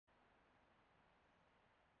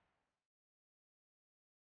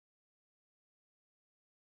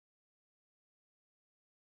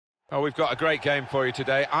Oh, we've got a great game for you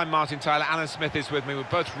today. I'm Martin Tyler, Alan Smith is with me. We're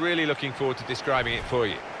both really looking forward to describing it for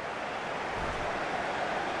you.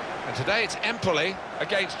 And today it's Empoli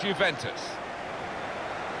against Juventus.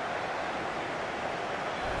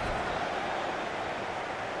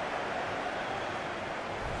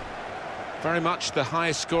 Very much the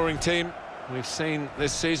highest scoring team we've seen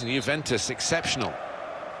this season. Juventus, exceptional.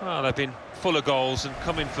 Well, they've been full of goals and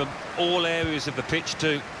coming from all areas of the pitch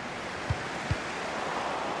too.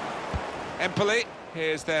 Empoli,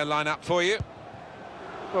 here's their lineup for you.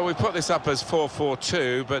 Well, we put this up as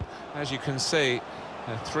 4-4-2, but as you can see,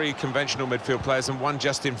 three conventional midfield players and one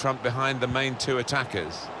just in front behind the main two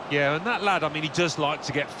attackers. Yeah, and that lad, I mean, he does like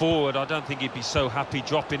to get forward. I don't think he'd be so happy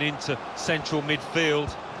dropping into central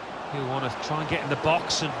midfield. He'll want to try and get in the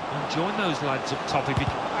box and join those lads up top if he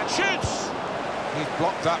can. And shoots! He's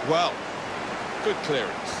blocked that well. Good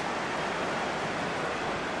clearance.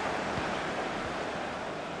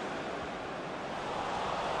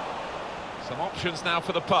 Some options now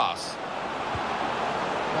for the pass.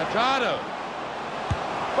 Quadrado!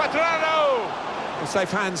 Well,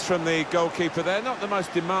 safe hands from the goalkeeper there. Not the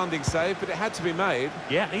most demanding save, but it had to be made.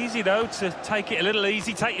 Yeah, easy though, to take it a little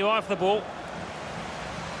easy, take your eye off the ball.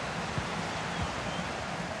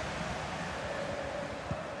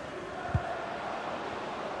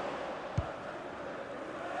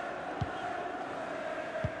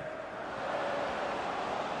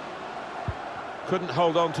 Couldn't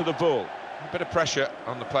hold on to the ball. A bit of pressure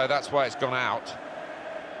on the player, that's why it's gone out.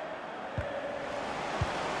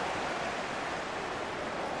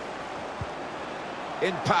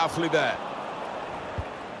 In powerfully there.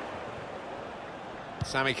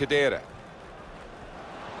 Sami Khedira.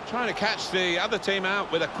 Trying to catch the other team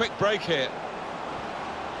out with a quick break here.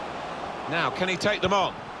 Now, can he take them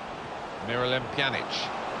on? Miralem Pjanic.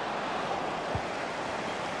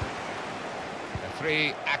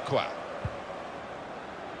 Referee Aqua.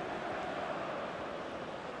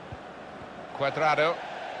 Quadrado.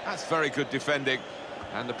 That's very good defending,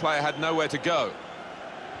 and the player had nowhere to go.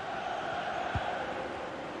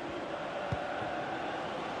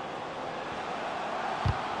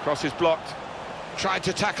 Cross is blocked. Tried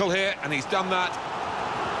to tackle here, and he's done that.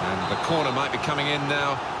 And the corner might be coming in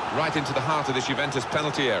now, right into the heart of this Juventus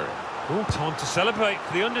penalty area. Oh, time to celebrate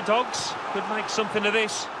for the underdogs. Could make something of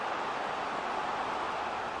this.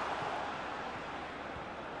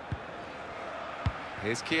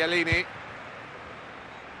 Here's Chiellini.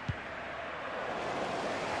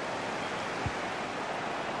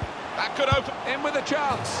 That could open in with a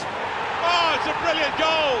chance. Oh, it's a brilliant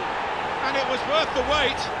goal! And it was worth the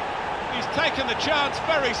wait. He's taken the chance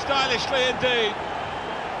very stylishly indeed.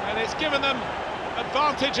 And it's given them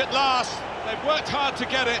advantage at last. They've worked hard to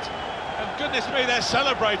get it. And goodness me, they're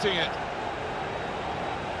celebrating it.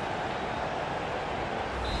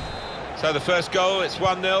 So the first goal, it's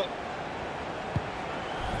 1-0.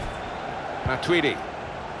 Matuidi.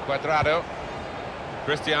 Quadrado.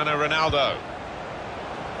 Cristiano Ronaldo.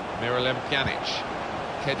 Miralem Pjanic.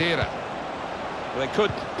 Khedira. Well, they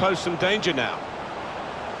could pose some danger now.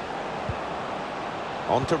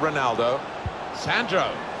 On to Ronaldo.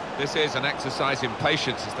 Sandro. This is an exercise in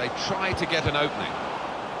patience as they try to get an opening.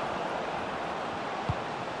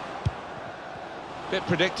 Bit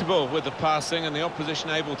predictable with the passing and the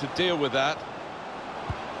opposition able to deal with that.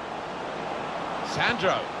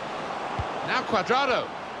 Sandro. Now Quadrado.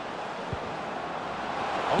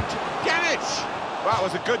 On to Pjanic. That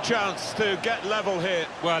was a good chance to get level here.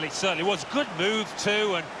 Well, it certainly was. Good move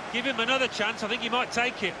too, and give him another chance. I think he might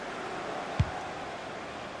take it.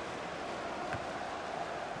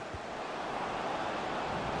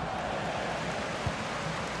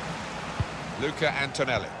 Luca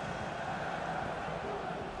Antonelli.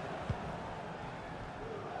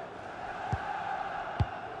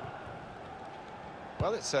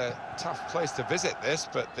 Well, it's a tough place to visit this,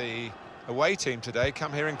 but the away team today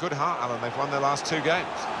come here in good heart, Alan. They've won their last two games.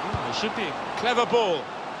 Oh, it should be. Clever ball.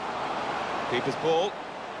 Keeper's ball.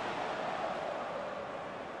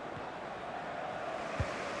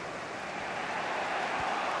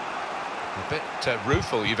 A bit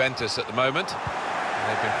rueful, Juventus, at the moment.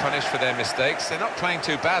 They've been punished for their mistakes. They're not playing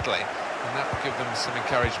too badly, and that will give them some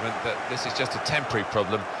encouragement that this is just a temporary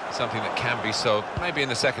problem, something that can be solved, maybe in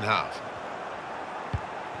the second half.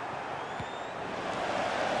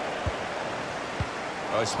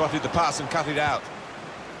 Oh, he spotted the pass and cut it out.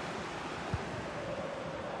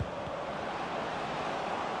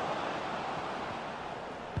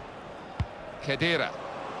 Khedira.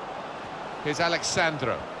 Here's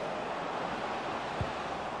Alexandro.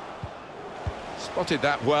 Spotted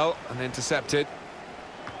that well and intercepted.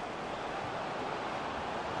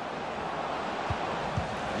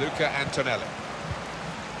 Antonelli.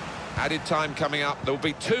 Added time coming up. There will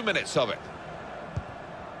be 2 minutes of it.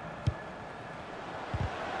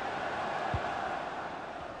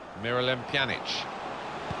 Miralem Pjanic.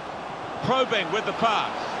 Probing with the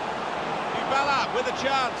pass. Dybala with a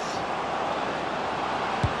chance.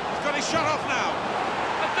 He's got his shot off now.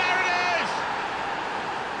 And there it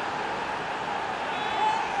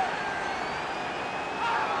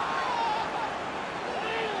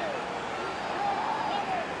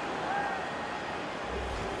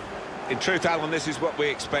is! In truth, Alan, this is what we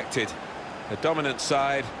expected. A dominant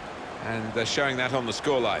side, and they're showing that on the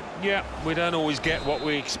scoreline. Yeah, we don't always get what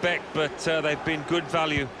we expect, but they've been good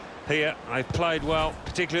value here. They've played well,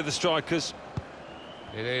 particularly the strikers.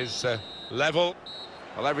 It is level.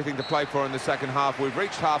 Well, everything to play for in the second half. We've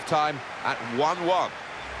reached half-time at 1-1.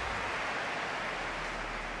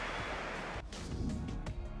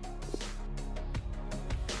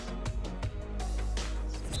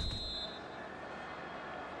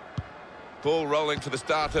 Ball rolling for the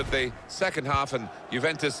start of the second half, and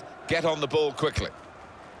Juventus get on the ball quickly.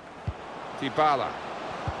 Dybala.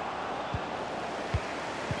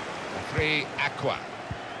 Three Aqua.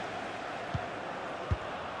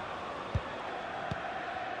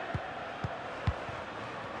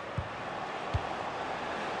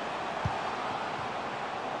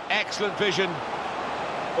 Excellent vision.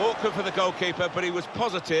 Awkward for the goalkeeper, but he was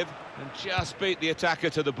positive and just beat the attacker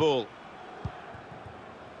to the ball.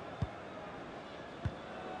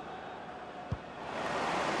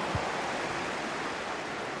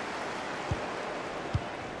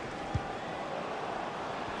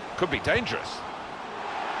 Could be dangerous.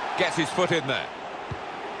 Gets his foot in there.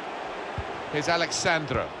 Here's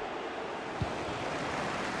Alexandro.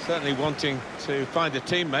 Certainly wanting to find a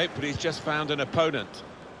teammate, but he's just found an opponent.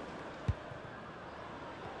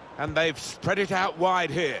 And they've spread it out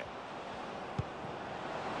wide here.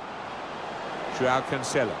 Joao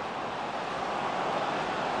Cancelo.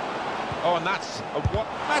 Oh, and that's a what?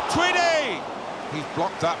 Matchday! He's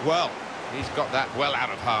blocked that well. He's got that well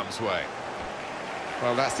out of harm's way.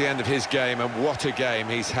 Well, that's the end of his game, and what a game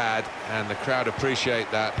he's had, and the crowd appreciate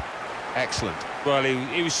that. Excellent. Well,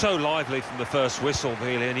 he was so lively from the first whistle,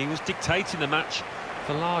 really, and he was dictating the match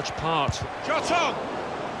for large parts. Shot on!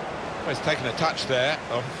 Well, he's taken a touch there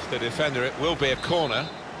of the defender. It will be a corner.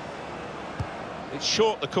 It's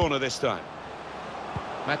short, the corner this time.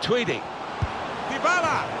 Matuidi.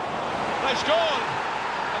 Dybala! They've scored!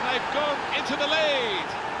 And they've gone into the lead.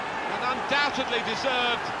 And undoubtedly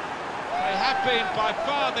deserved. They have been by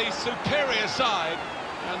far the superior side,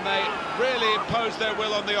 and they really imposed their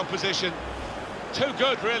will on the opposition. Too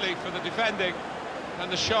good, really, for the defending,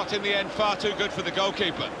 and the shot in the end far too good for the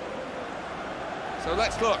goalkeeper. So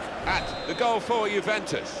let's look at the goal for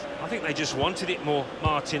Juventus. I think they just wanted it more,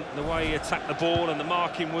 Martin. The way he attacked the ball and the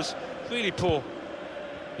marking was really poor.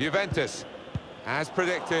 Juventus, as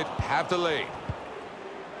predicted, have the lead.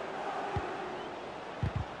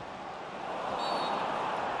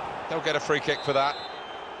 They'll get a free kick for that.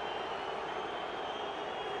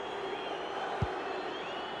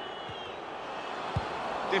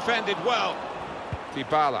 Defended well.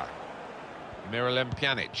 Dybala. Miralem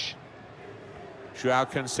Pjanic. Joao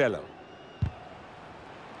Cancelo.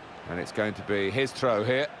 And it's going to be his throw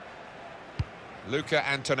here.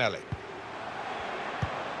 Antonelli.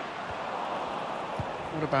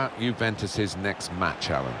 What about Juventus's next match,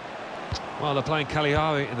 Alan? Well, they're playing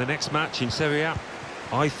Cagliari in the next match in Serie A.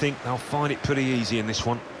 I think they'll find it pretty easy in this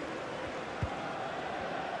one.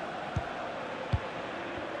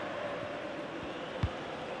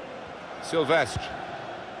 Silvestre.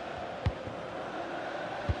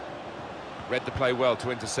 Read the play well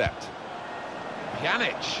to intercept.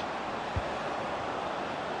 Pjanic.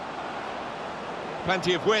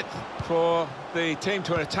 Plenty of width for the team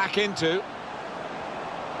to attack into.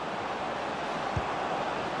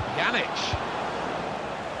 Pjanic.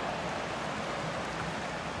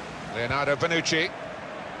 Leonardo Bonucci.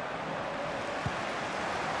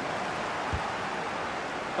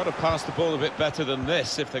 Got to pass the ball a bit better than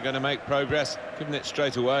this if they're going to make progress, giving it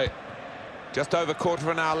straight away. Just over quarter of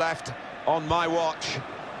an hour left on my watch.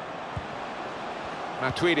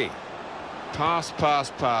 Matuidi. Pass, pass,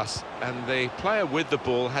 pass. And the player with the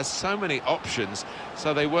ball has so many options,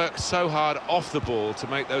 so they work so hard off the ball to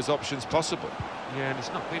make those options possible. Yeah, and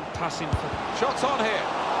it's not been passing for... Shots on here.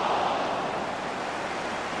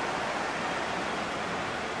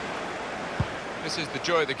 This is the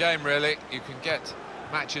joy of the game, really. You can get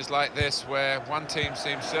matches like this where one team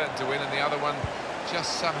seems certain to win and the other one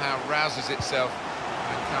just somehow rouses itself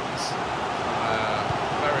and comes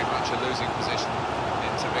very much a losing position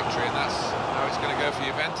into victory, and that's how it's going to go for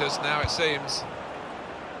Juventus now, it seems.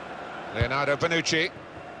 Leonardo Bonucci.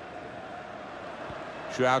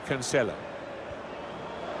 Joao Cancelo.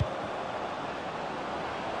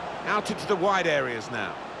 Out into the wide areas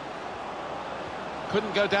now.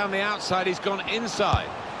 Couldn't go down the outside, he's gone inside.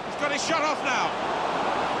 He's got his shot off now.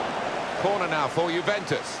 Corner now for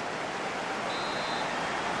Juventus.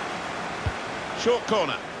 Short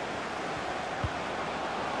corner.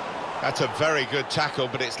 That's a very good tackle,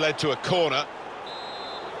 but it's led to a corner.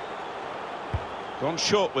 Gone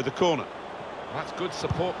short with the corner. That's good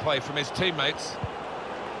support play from his teammates.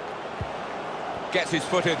 Gets his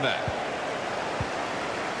foot in there.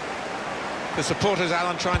 The supporters,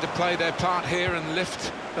 Alan, trying to play their part here and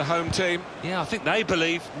lift the home team. Yeah, I think they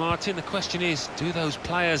believe, Martin. The question is, do those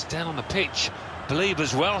players down on the pitch believe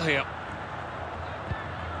as well here?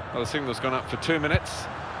 Well, the signal's gone up for 2 minutes.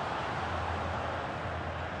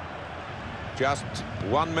 Just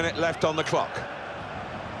 1 minute left on the clock.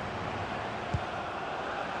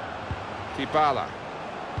 Dybala.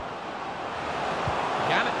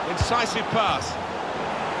 Again, incisive pass.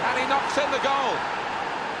 And he knocks in the goal.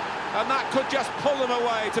 And that could just pull them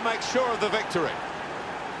away to make sure of the victory.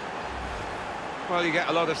 Well, you get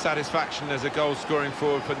a lot of satisfaction as a goal-scoring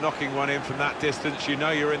forward for knocking one in from that distance. You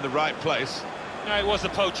know you're in the right place. No, it was the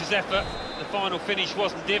poacher's effort. The final finish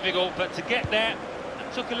wasn't difficult, but to get there,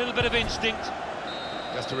 it took a little bit of instinct.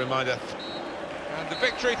 Just a reminder. And the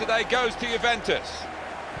victory today goes to Juventus.